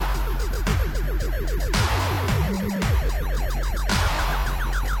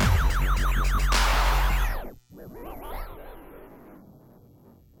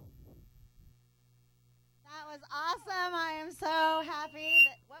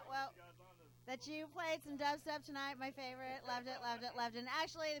that you played some dubstep tonight. My favorite. Loved it, loved it, loved it. And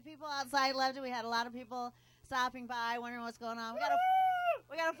actually, the people outside loved it. We had a lot of people stopping by, wondering what's going on. We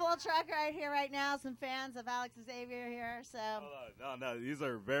got a full truck right here right now. Some fans of Alex Xavier here. So no, these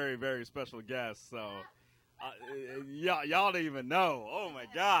are very, very special guests. So y'all don't even know. Oh my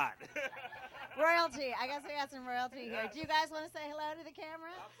God. Royalty. I guess we got some royalty here. Do you guys want to say hello to the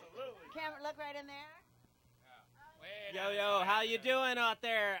camera? Absolutely. Camera, look right in there. Yo, how you doing out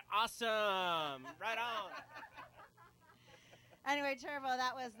there? Awesome. Right on. Anyway, Turbo,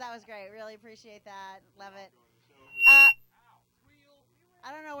 that was great. Really appreciate that. Love it.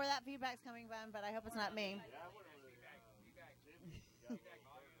 I don't know where that feedback's coming from, but I hope it's not me.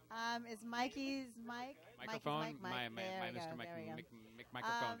 Is Mikey's mic? Microphone? My Mr. Microphone.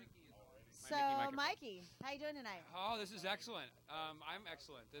 So, Mikey, how you doing tonight? Oh, this is excellent. I'm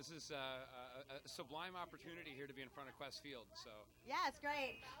excellent. This is a sublime opportunity here to be in front of Quest Field. So yeah, it's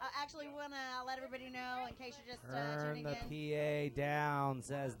great. Actually, we want to let everybody know, in case you're just Turn tuning the in. PA down,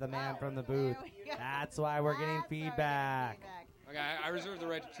 says the man from the booth. That's why we're getting feedback. okay, I reserve the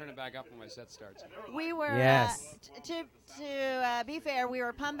right to turn it back up when my set starts. We were, yes. To be fair, we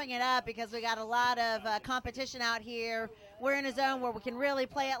were pumping it up because we got a lot of competition out here. We're in a zone where we can really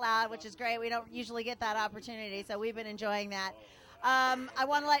play it loud, which is great. We don't usually get that opportunity, so we've been enjoying that. I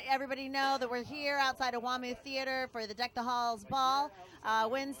want to let everybody know that we're here outside of WAMU Theater for the Deck the Halls Ball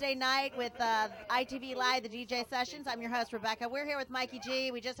Wednesday night with ITV Live, the DJ sessions. I'm your host, Rebecca. We're here with Mikey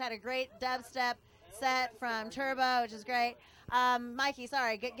G. We just had a great dubstep set from Turbo, which is great. Mikey,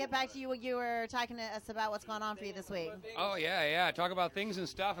 sorry, get back to you. You were talking to us about what's going on for you this week. Oh, yeah. Talk about things and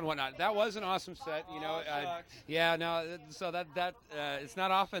stuff and whatnot. That was an awesome set, you know. So that it's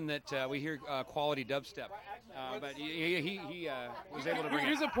not often that we hear quality dubstep. But he was able to bring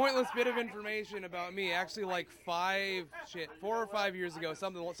Here's a pointless bit of information about me. Actually, like 4 or 5 years ago,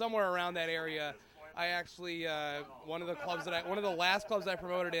 somewhere around that area, I actually one of the last clubs I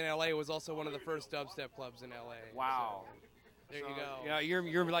promoted in LA was also one of the first dubstep clubs in LA. Wow. So, there you go. Yeah,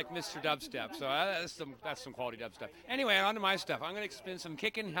 you're like Mr. Dubstep, so that's some quality dubstep. Anyway, on to my stuff. I'm going to spin some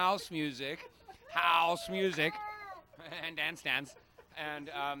kickin' house music, and dance. And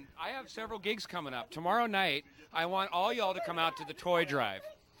I have several gigs coming up. Tomorrow night, I want all y'all to come out to the Toy Drive.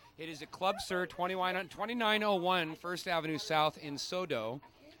 It is at Club Sir, 2901 First Avenue South in Sodo.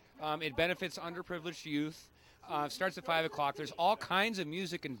 It benefits underprivileged youth. Starts at 5 o'clock. There's all kinds of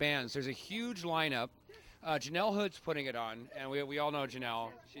music and bands. There's a huge lineup. Janelle Hood's putting it on, and we all know Janelle.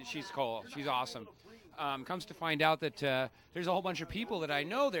 She's cool. She's awesome. Comes to find out that there's a whole bunch of people that I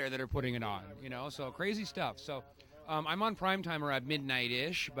know there that are putting it on, you know, so crazy stuff. So I'm on primetime around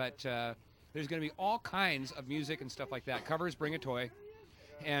midnight-ish, but there's going to be all kinds of music and stuff like that. Covers, bring a toy,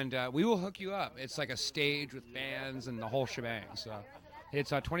 and we will hook you up. It's like a stage with bands and the whole shebang. So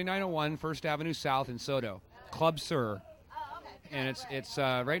it's 2901 First Avenue South in Sodo, Club Sir. And it's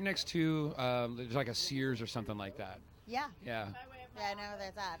right next to there's like a Sears or something like that. Yeah. Yeah. Yeah, I know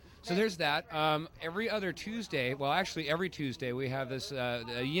there's that. So there's that. Every other Tuesday, well, actually every Tuesday, we have this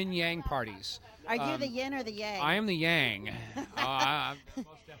yin-yang parties. Are you the yin or the yang? I am the yang. I'm most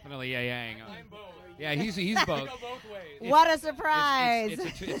definitely a yang. I'm both. Yeah, he's both. Go both ways. What a surprise!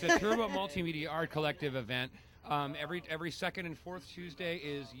 It's a Turbo Multimedia Art Collective event. Every second and fourth Tuesday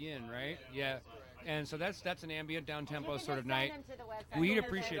is yin, right? Yeah. And so that's an ambient, down-tempo sort of night. We'd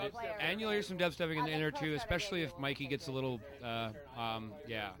appreciate it. And you'll hear some dubstepping in there, too, especially if Mikey gets a little,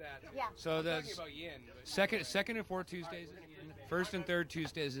 yeah. So the second and fourth Tuesdays is yin. First and third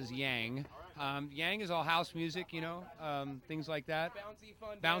Tuesdays is yang. Yang is all house music, you know, things like that.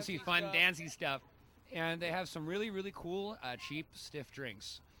 Bouncy, fun, dancey stuff. And they have some really, really cool, cheap, stiff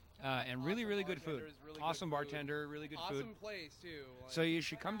drinks. And really, really good food. Awesome bartender, really good food. Awesome place, too. So you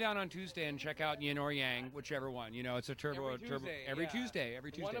should come down on Tuesday and check out Yin or Yang, whichever one. You know, it's a turbo. Every Tuesday.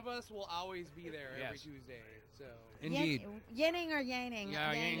 One of us will always be there every Tuesday. So indeed. Yinning or yanning?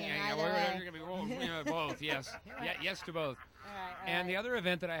 Yeah, yang. We're going to be both. Yes, yes to both. All And right. the other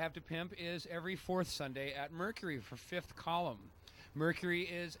event that I have to pimp is every fourth Sunday at Mercury for Fifth Column. Mercury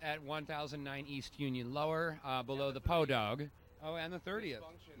is at 1009 East Union Lower, below the Podog. Oh, and the 30th.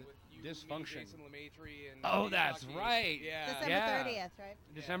 Dysfunction. Oh, that's right. Yeah. December 30th, right?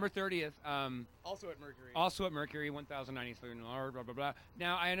 December 30th. Also at Mercury. Also at Mercury, 1093, blah, blah, blah.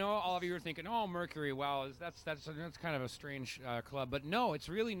 Now, I know all of you are thinking, oh, Mercury, wow, that's kind of a strange club. But no, it's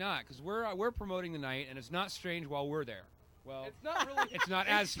really not, because we're promoting the night, and it's not strange while we're there. Well, It's not really. it's not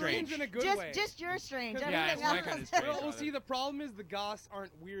as strange. in a good way. Just you're strange. Yeah, Everything it's not else kinda is- strange. Well, see, the problem is the goths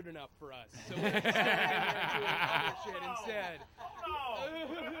aren't weird enough for us, so we're just standing there and doing other shit instead.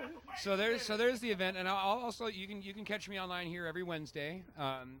 So there's the event, and I'll also you can catch me online here every Wednesday.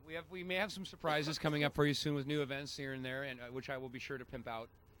 We may have some surprises coming up for you soon with new events here and there, and which I will be sure to pimp out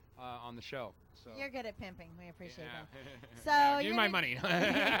on the show. So You're good at pimping. We appreciate that. So yeah, give you're me my gonna- money.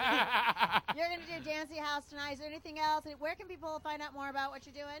 You're going to do Dancy House tonight. Is there anything else? Where can people find out more about what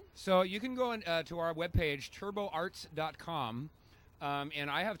you're doing? So you can go to our webpage, turboarts.com. And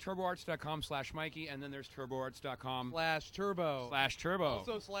I have turboarts.com/Mikey, and then there's turboarts.com /turbo. /turbo.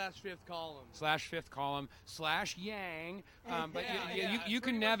 Also /fifth column. /fifth column /yang. But you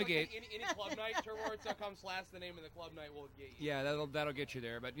can navigate. Any club night, turboarts.com / the name of the club night will get you. Yeah, that'll get you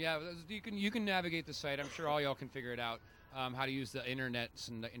there. But yeah, you can navigate the site. I'm sure all y'all can figure it out. How to use the internets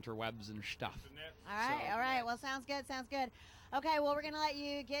and the interwebs and stuff. All right. Well, sounds good. Okay, well, we're going to let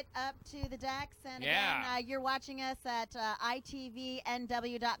you get up to the decks. And Yeah. again, you're watching us at itvnw.com,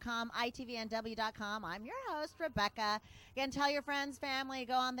 itvnw.com. I'm your host, Rebecca. Again, tell your friends, family,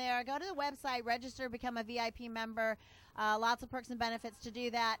 go on there. Go to the website, register, become a VIP member. Lots of perks and benefits to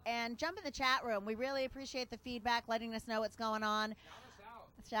do that. And jump in the chat room. We really appreciate the feedback, letting us know what's going on.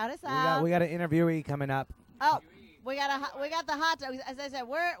 Shout us out. We got an interviewee coming up. Oh, we got the hot dog. As I said,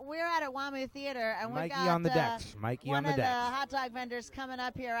 we're at WAMU Theater, and we've Mikey got on the decks. Mikey on the one of the decks. hot dog vendors coming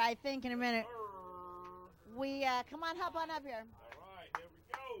up here. I think in a minute. We come on, hop on up here.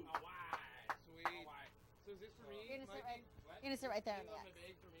 Sweet. So is this for me? You're gonna sit right there. On the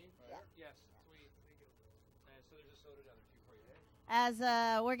bag for me? Yeah. Yes. Sweet. Thank you. And so there's a soda down there too for you. As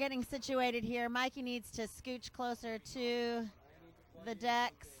we're getting situated here, Mikey needs to scooch closer to the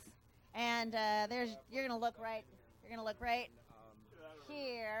decks, and you're gonna look right. You're gonna look right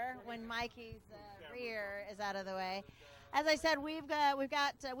here when Mikey's rear is out of the way. As I said,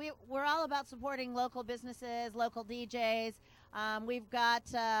 we're all about supporting local businesses, local DJs. We've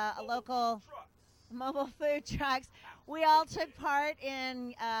got a local mobile food trucks. We all took part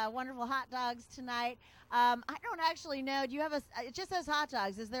in wonderful hot dogs tonight. I don't actually know. Do you have it just says hot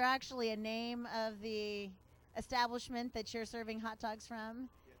dogs. Is there actually a name of the establishment that you're serving hot dogs from?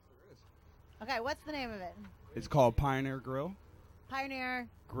 Yes, there is. Okay, what's the name of it? It's called Pioneer Grill. Pioneer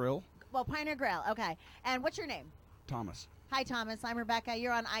Grill. Grill. Okay. And what's your name? Thomas. Hi, Thomas. I'm Rebecca.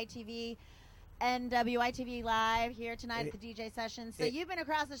 You're on ITV, ITV Live here tonight at the DJ session. So you've been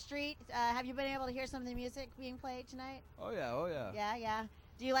across the street. Have you been able to hear some of the music being played tonight? Oh yeah. Yeah.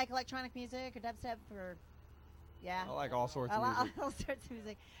 Do you like electronic music or dubstep or? Yeah. I like all sorts of music. All sorts of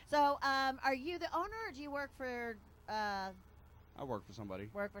music. So, are you the owner or do you work for? I work for somebody.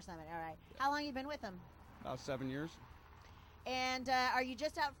 Work for somebody. All right. How long you been with them? About 7 years. And are you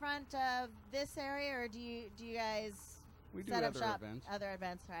just out front of this area, or do you guys We do set up other shop? events. Other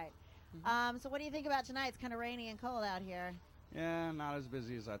events, right? So what do you think about tonight? It's kind of rainy and cold out here. Yeah, not as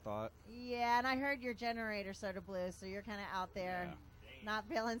busy as I thought. Yeah, and I heard your generator sort of blew, so you're kind of out there, not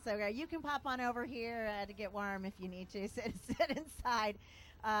feeling so good. You can pop on over here to get warm if you need to. Sit inside.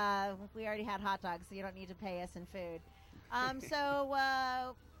 We already had hot dogs, so you don't need to pay us in food. So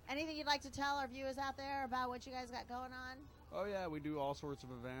anything you'd like to tell our viewers out there about what you guys got going on? Oh yeah, we do all sorts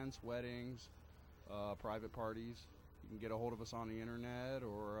of events, weddings, private parties. You can get a hold of us on the internet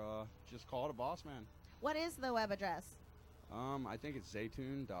or just call it a boss man. What is the web address? I think it's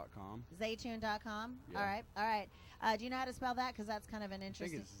zaytune.com. Zaytune.com? Yeah. All right. Do you know how to spell that? Because that's kind of an I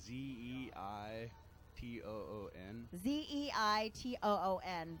think interesting... it's ZEITOON.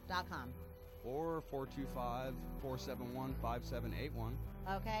 ZEITOON.com. Or 425-471-5781.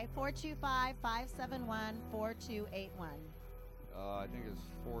 Okay, 425-571-4281. I think it's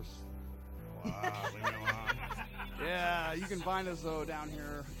force. Wow, leave me alone. Yeah, you can find us though down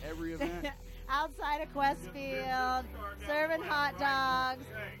here every event. Outside of Questfield, serving hot dogs.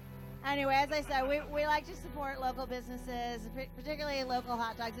 Anyway, as I said, we like to support local businesses, particularly local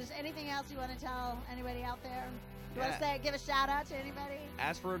hot dogs. Is there anything else you want to tell anybody out there? You want to give a shout out to anybody?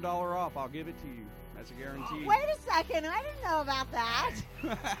 Ask for $1 off. I'll give it to you. That's a guarantee. Wait a second. I didn't know about that.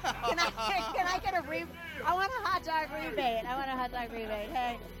 Can I get a rebate? I want a hot dog rebate.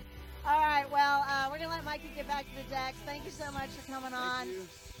 Hey. All right. Well, we're going to let Mikey get back to the decks. Thank you so much for coming on. Thank you.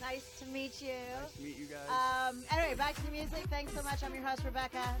 Nice to meet you. Nice to meet you guys. Anyway, back to the music. Thanks so much. I'm your host,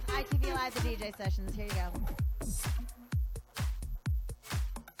 Rebecca. ITV Live, the DJ Sessions. Here you go.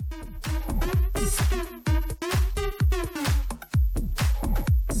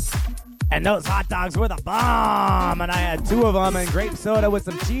 And those hot dogs were the bomb. And I had 2 of them and grape soda with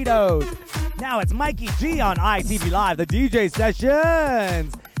some Cheetos. Now it's Mikey G on ITV Live, the DJ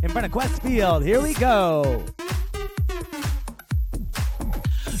Sessions. In front of Questfield. Here we go.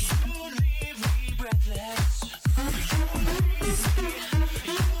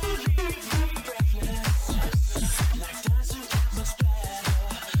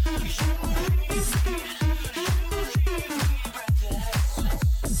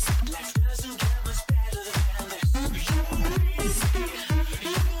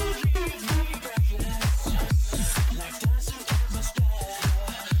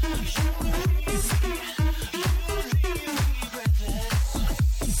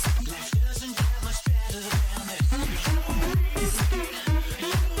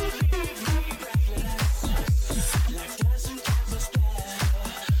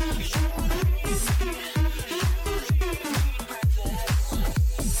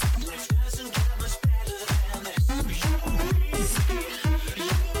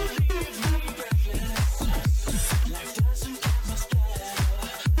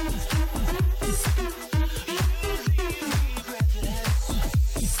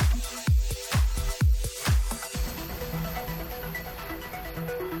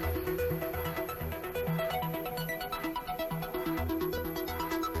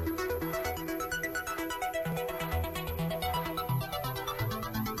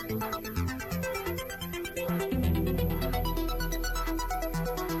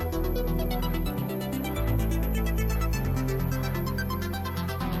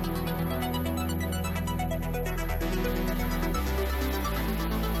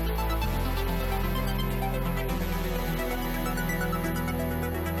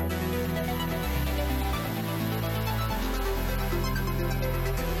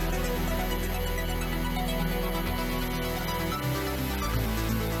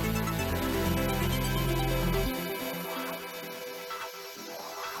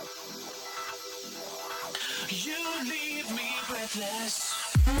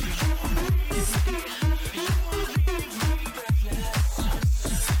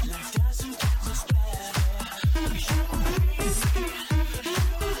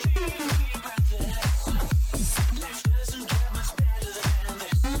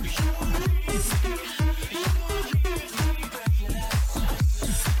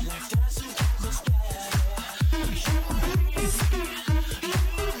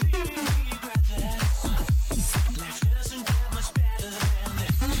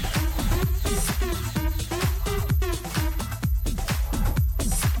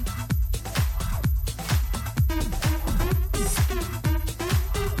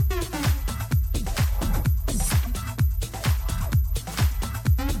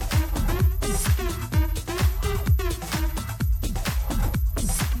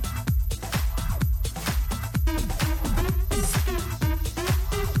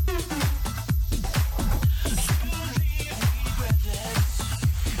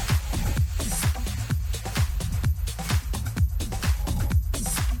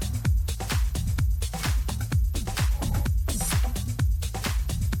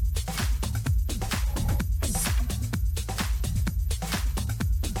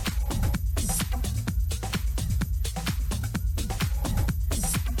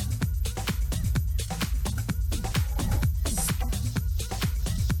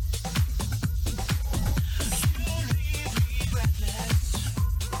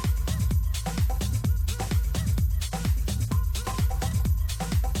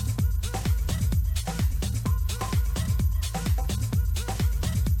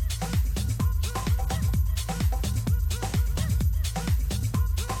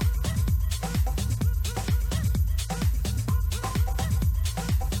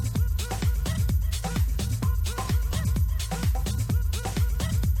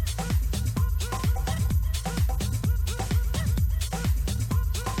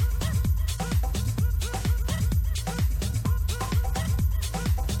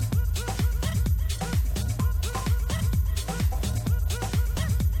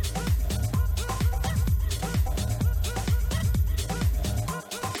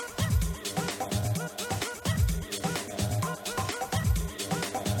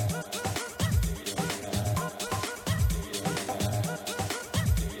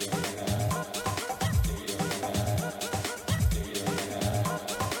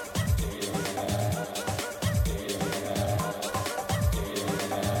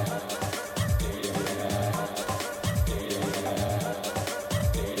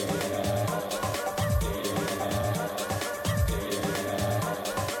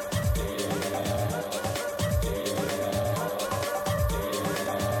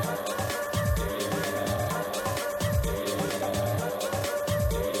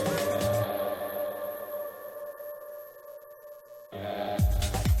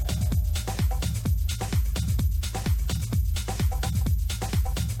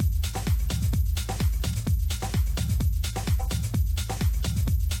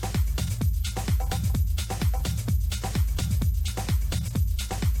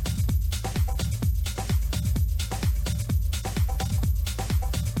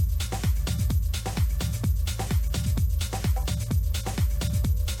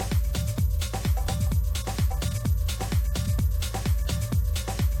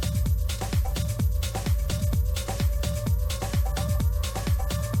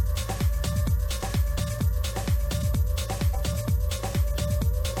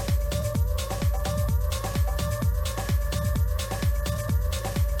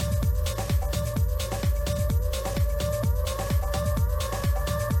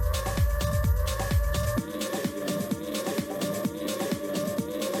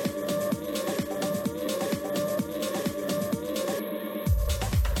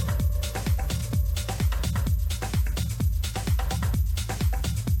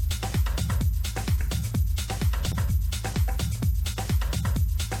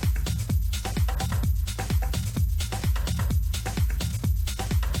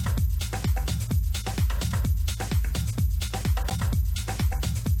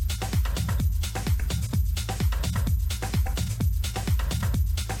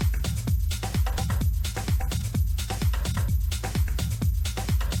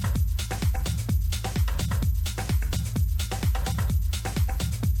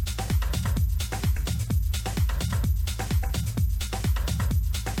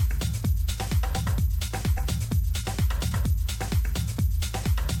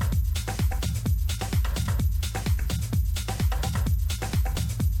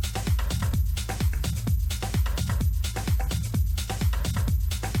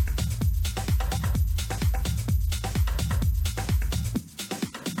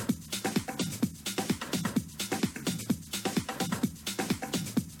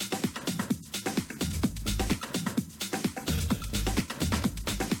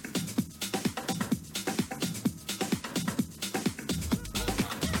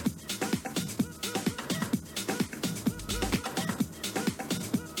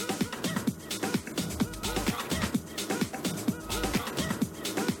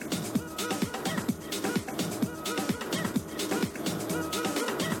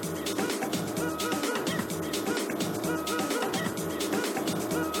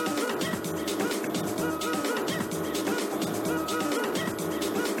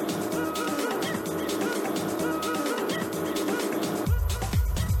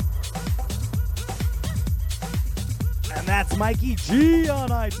 That's Mikey G on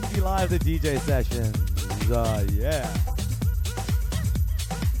ITV Live, the DJ sessions. Yeah.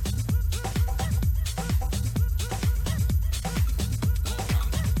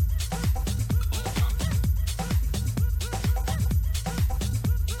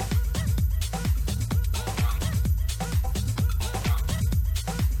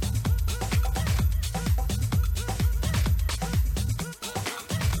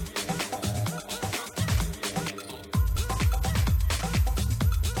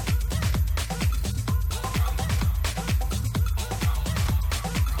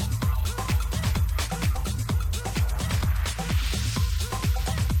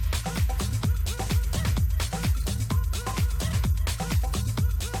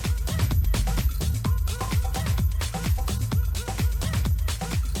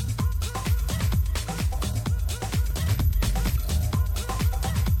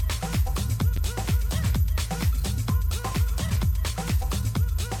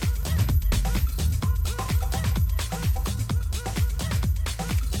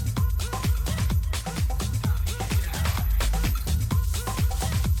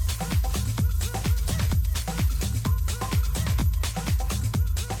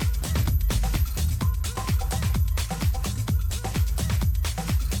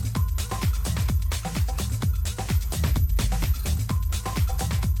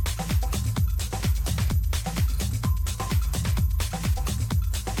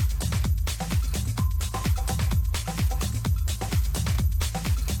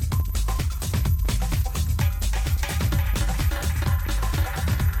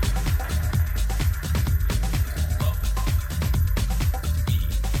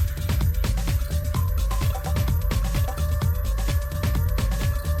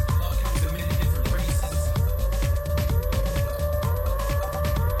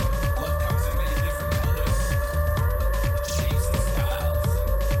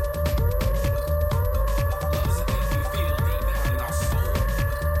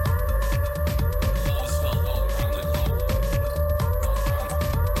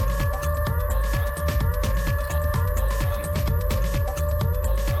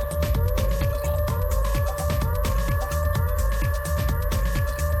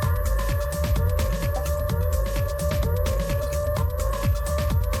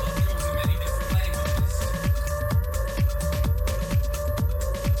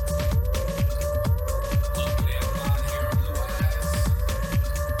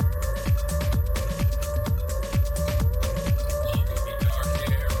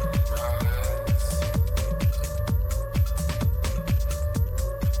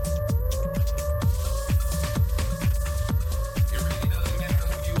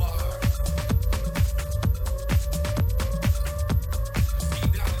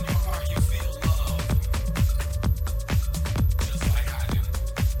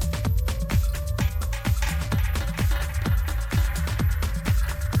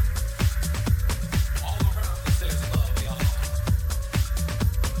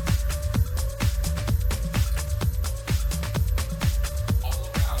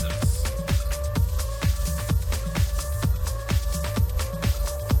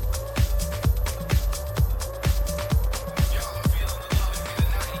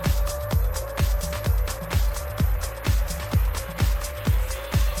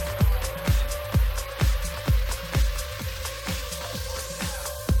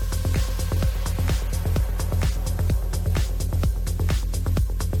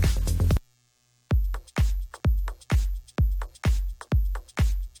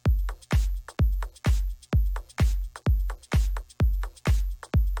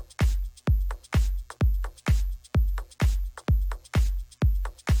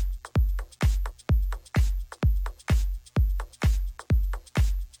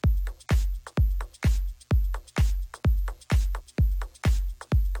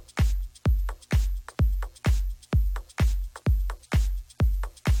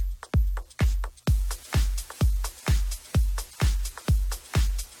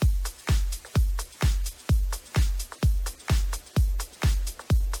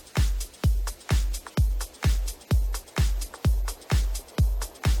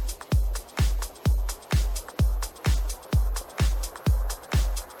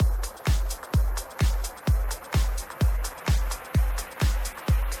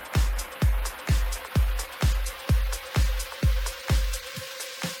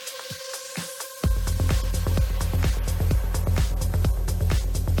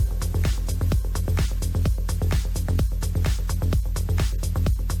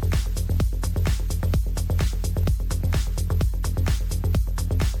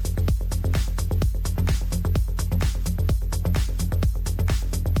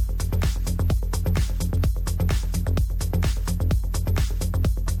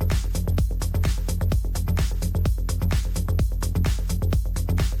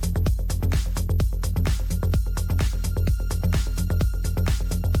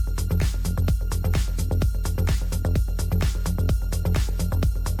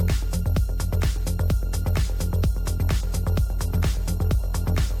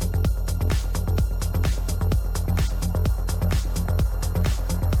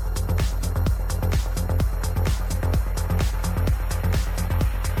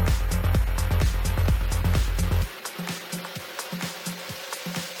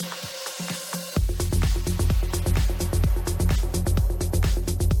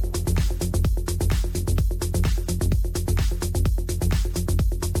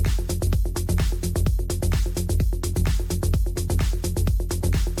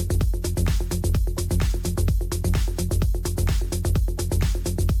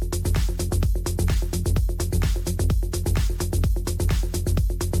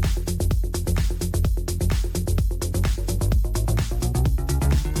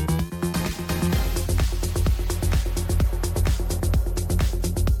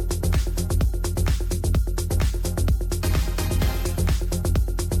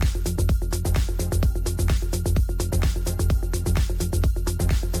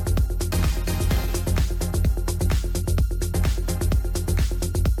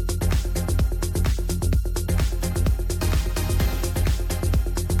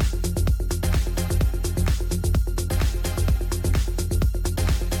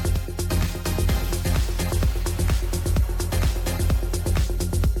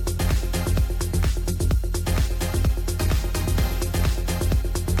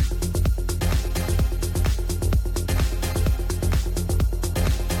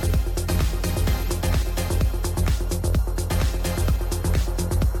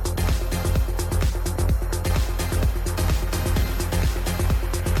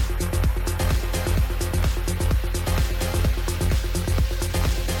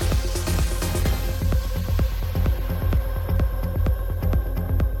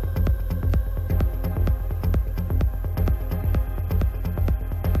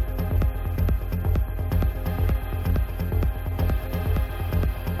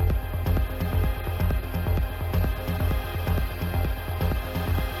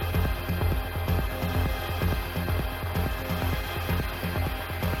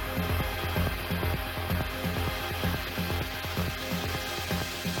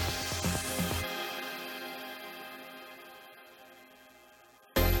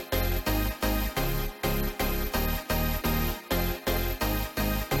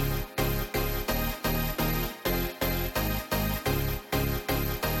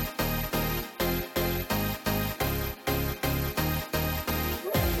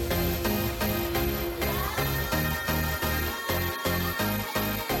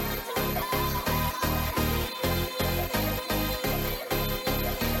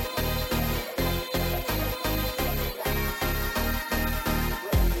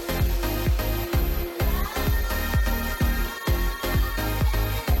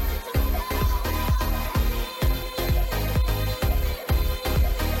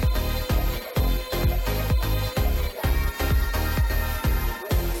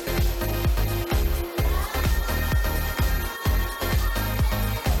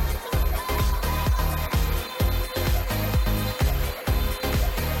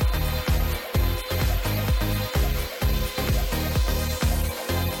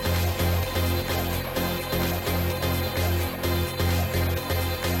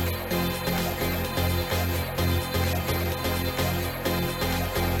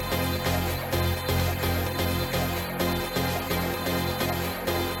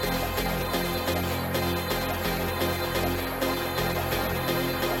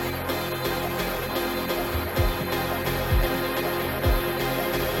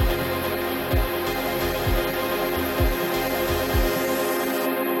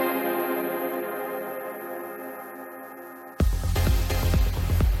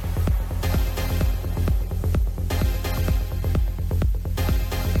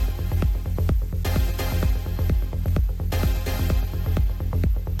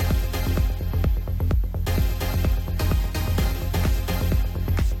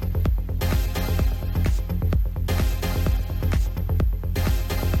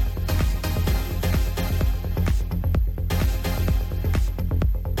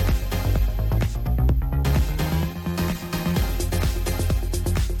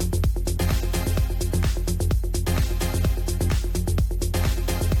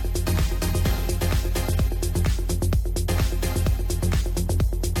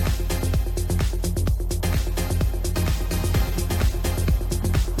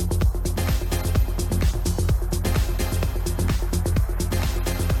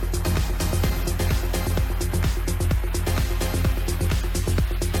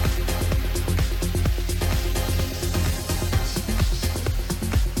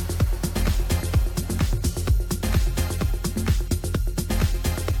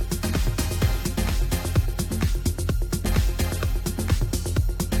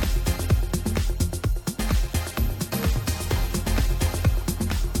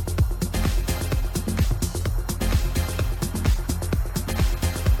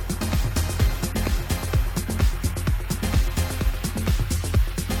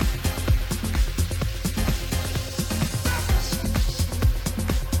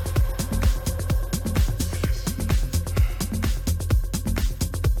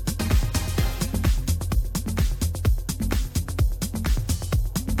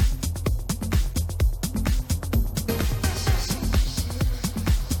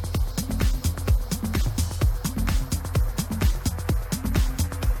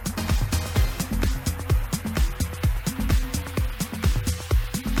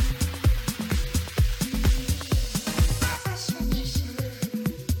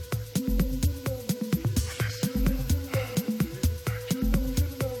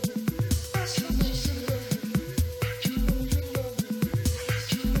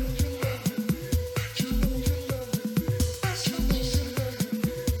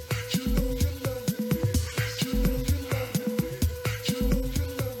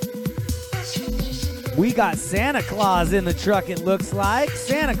 We got Santa Claus in the truck, it looks like.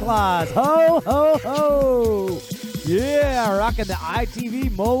 Santa Claus, ho, ho, ho. Yeah, rocking the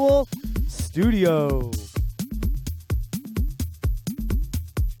ITV Mobile Studio.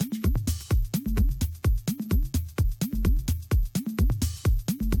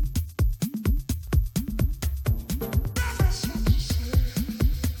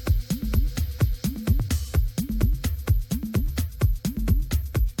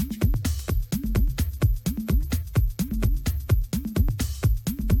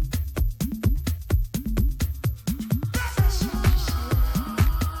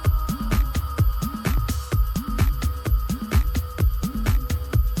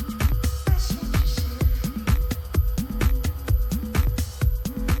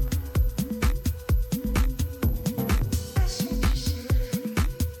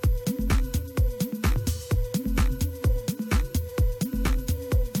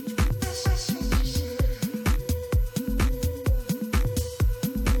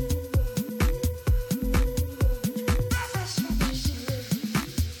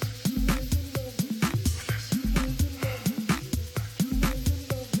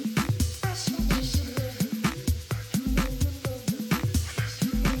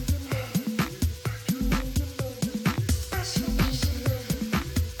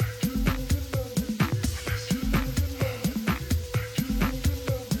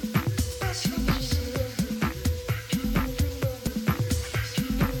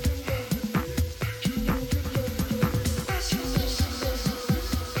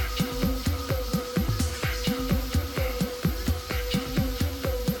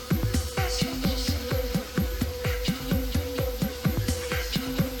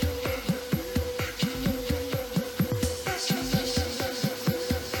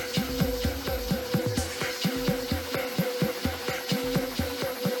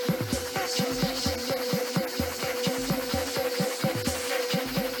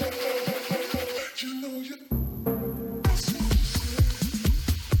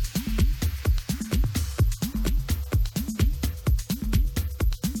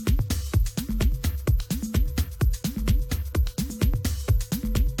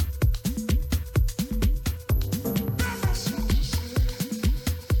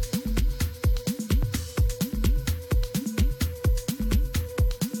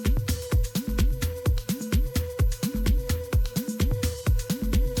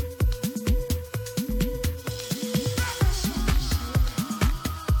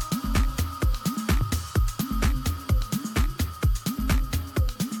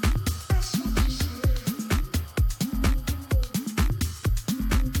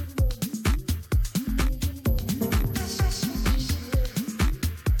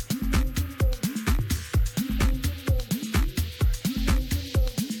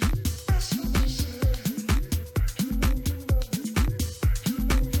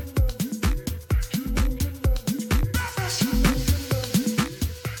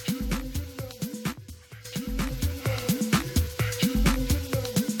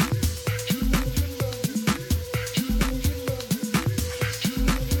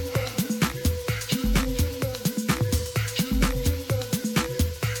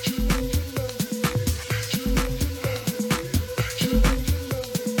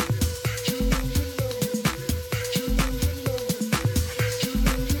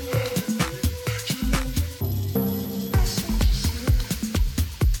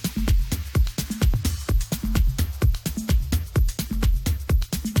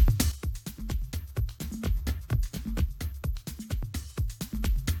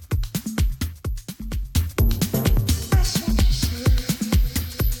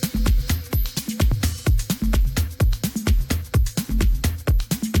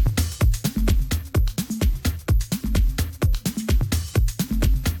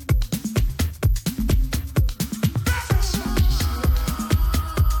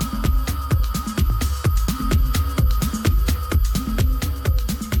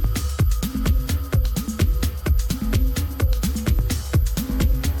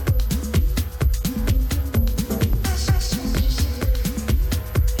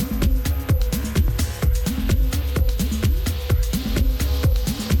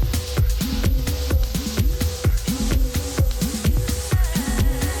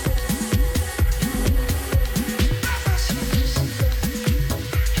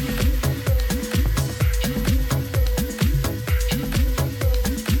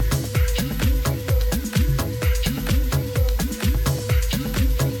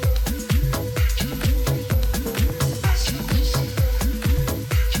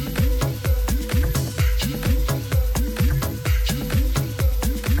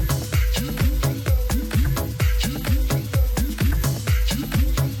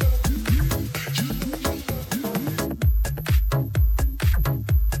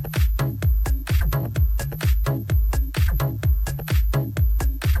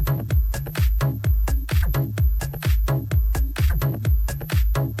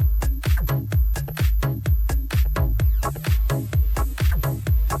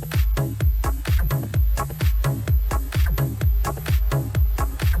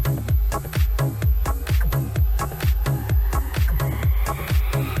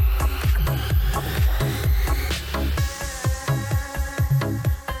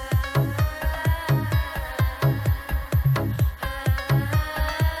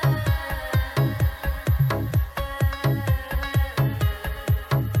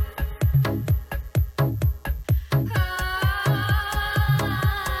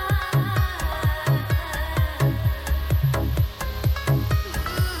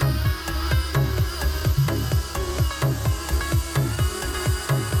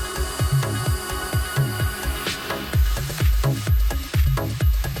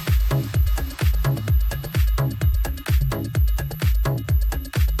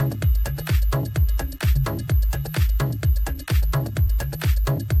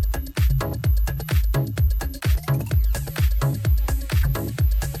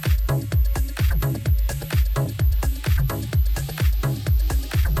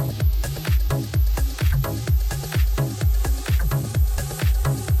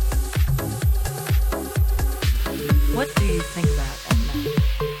 What do you think about at night?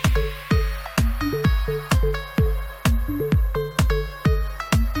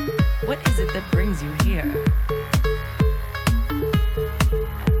 What is it that brings you here?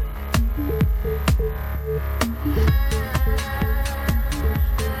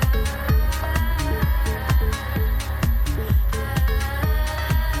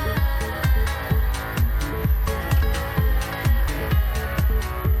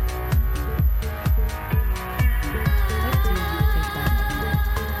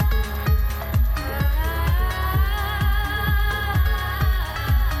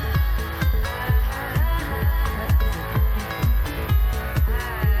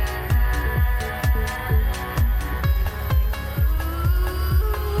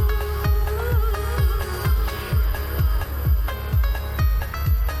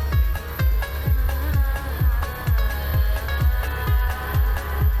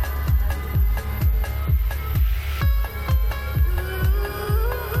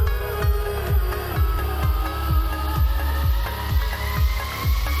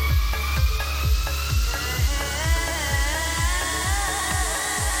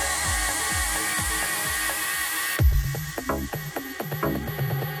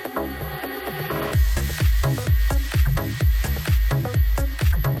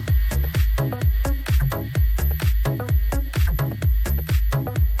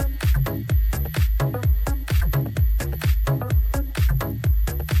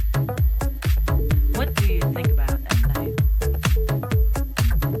 What do you think about at night?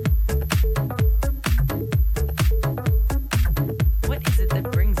 What is it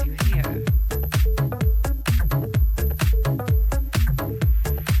that brings you here?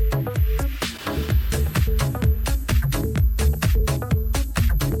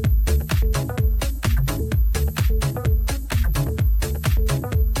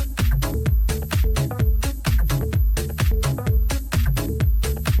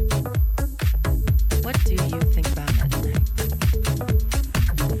 What do you think about at night?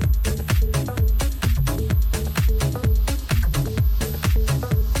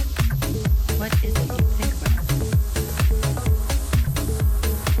 What is it you think about?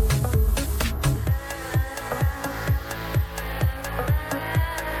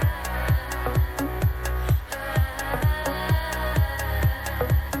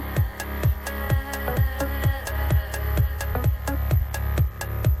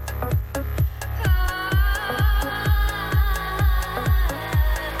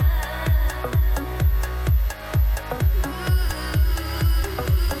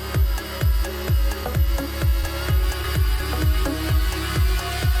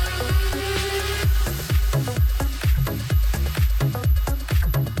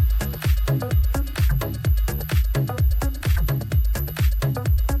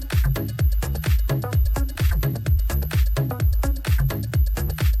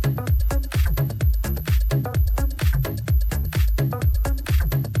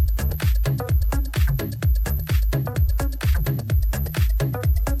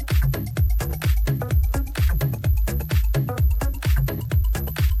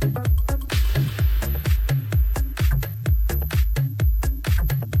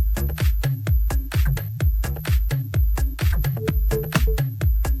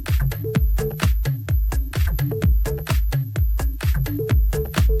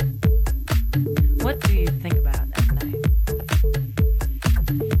 What do you think about at night?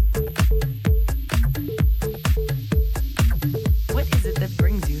 What is it that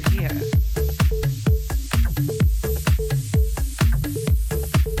brings you here?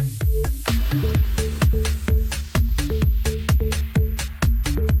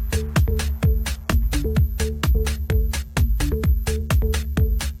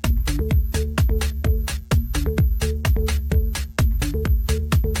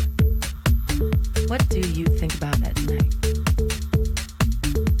 What do you think about at night?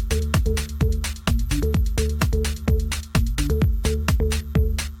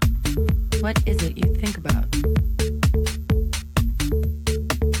 What is it you think about?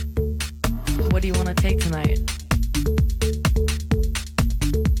 What do you want to take tonight?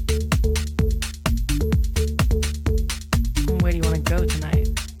 Where do you want to go tonight?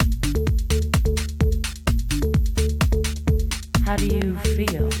 How do you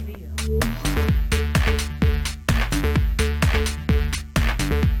feel?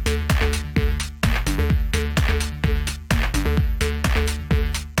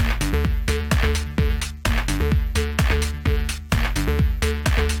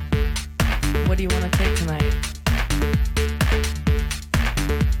 What do you want to take tonight?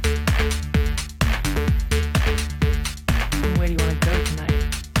 Where do you want to go tonight?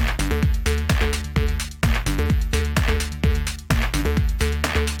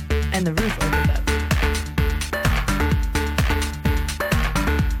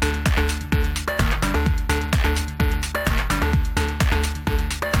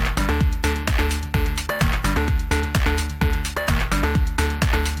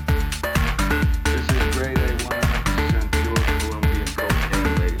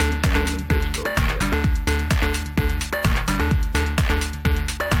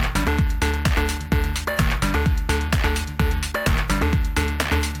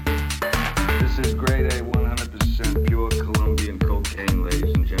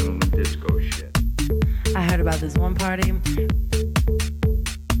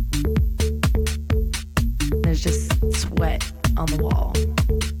 sweat on the wall.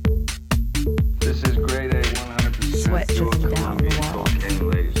 This is grade A 100% Sweat pure dripping down the Colombian wall. cocaine,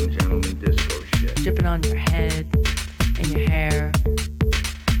 ladies and gentlemen, disco shit. Dripping on your head and your hair,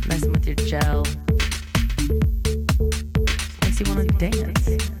 messing with your gel. Makes you want to dance.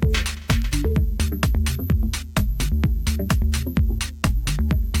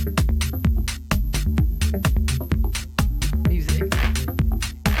 Music.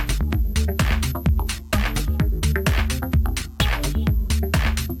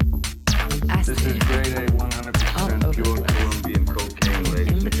 This is grade A 100% pure Colombian cocaine,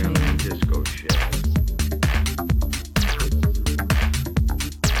 ladies and gentlemen, disco shit.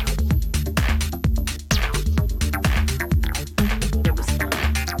 It was fun.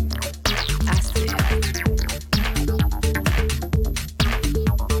 Acid.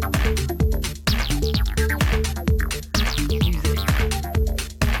 Music.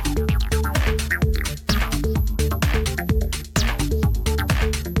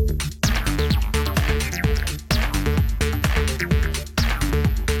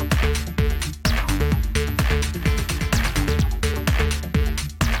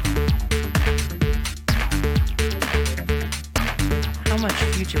 How much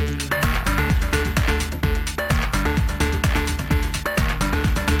future do you have?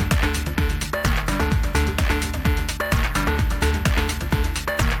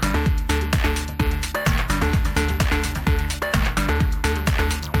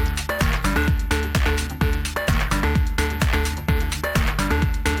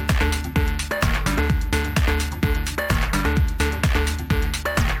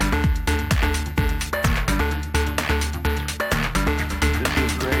 This is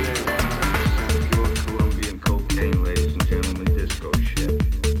grade A 100% pure Colombian cocaine, ladies and gentlemen, disco shit.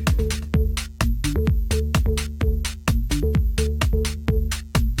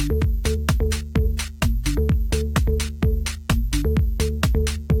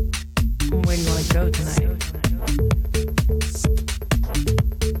 Where do you want to go tonight?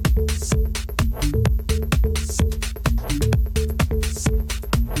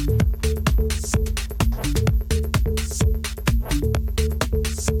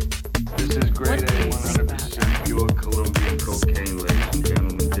 This is grade A 100% pure Colombian cocaine, ladies and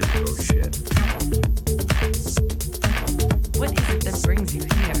gentlemen, disco shit. What is it that brings you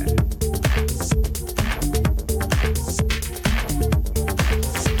here?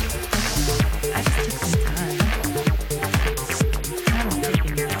 I just took some time. Time is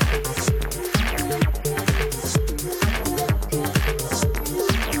taking me. Where do you want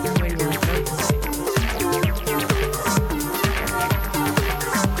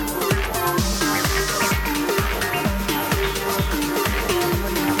to go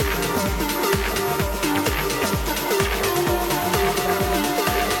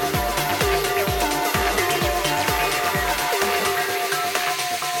tonight?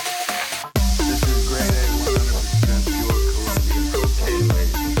 This is grade A 100% pure Colombian cocaine,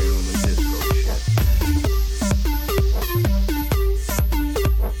 ladies and gentlemen, disco shit.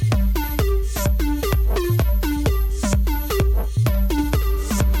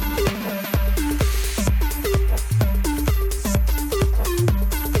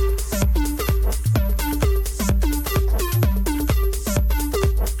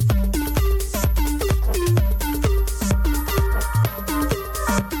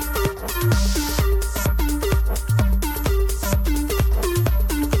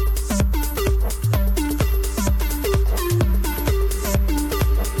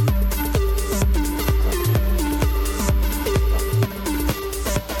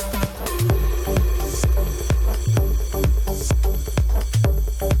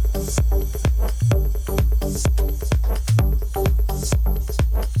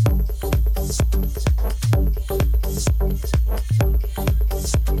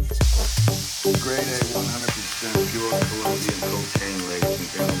 Grade A 100% pure Colombian cocaine, ladies and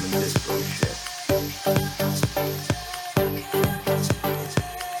gentlemen, disco shit.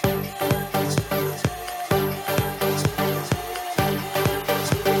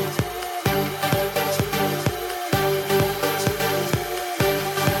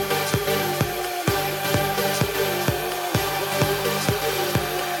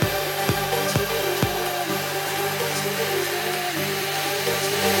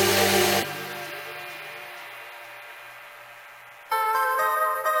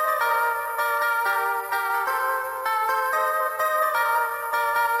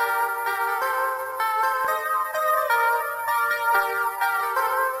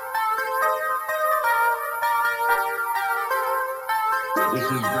 This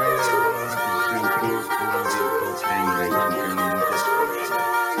is grade A 100% pure Colombian cocaine, ladies and gentlemen, disco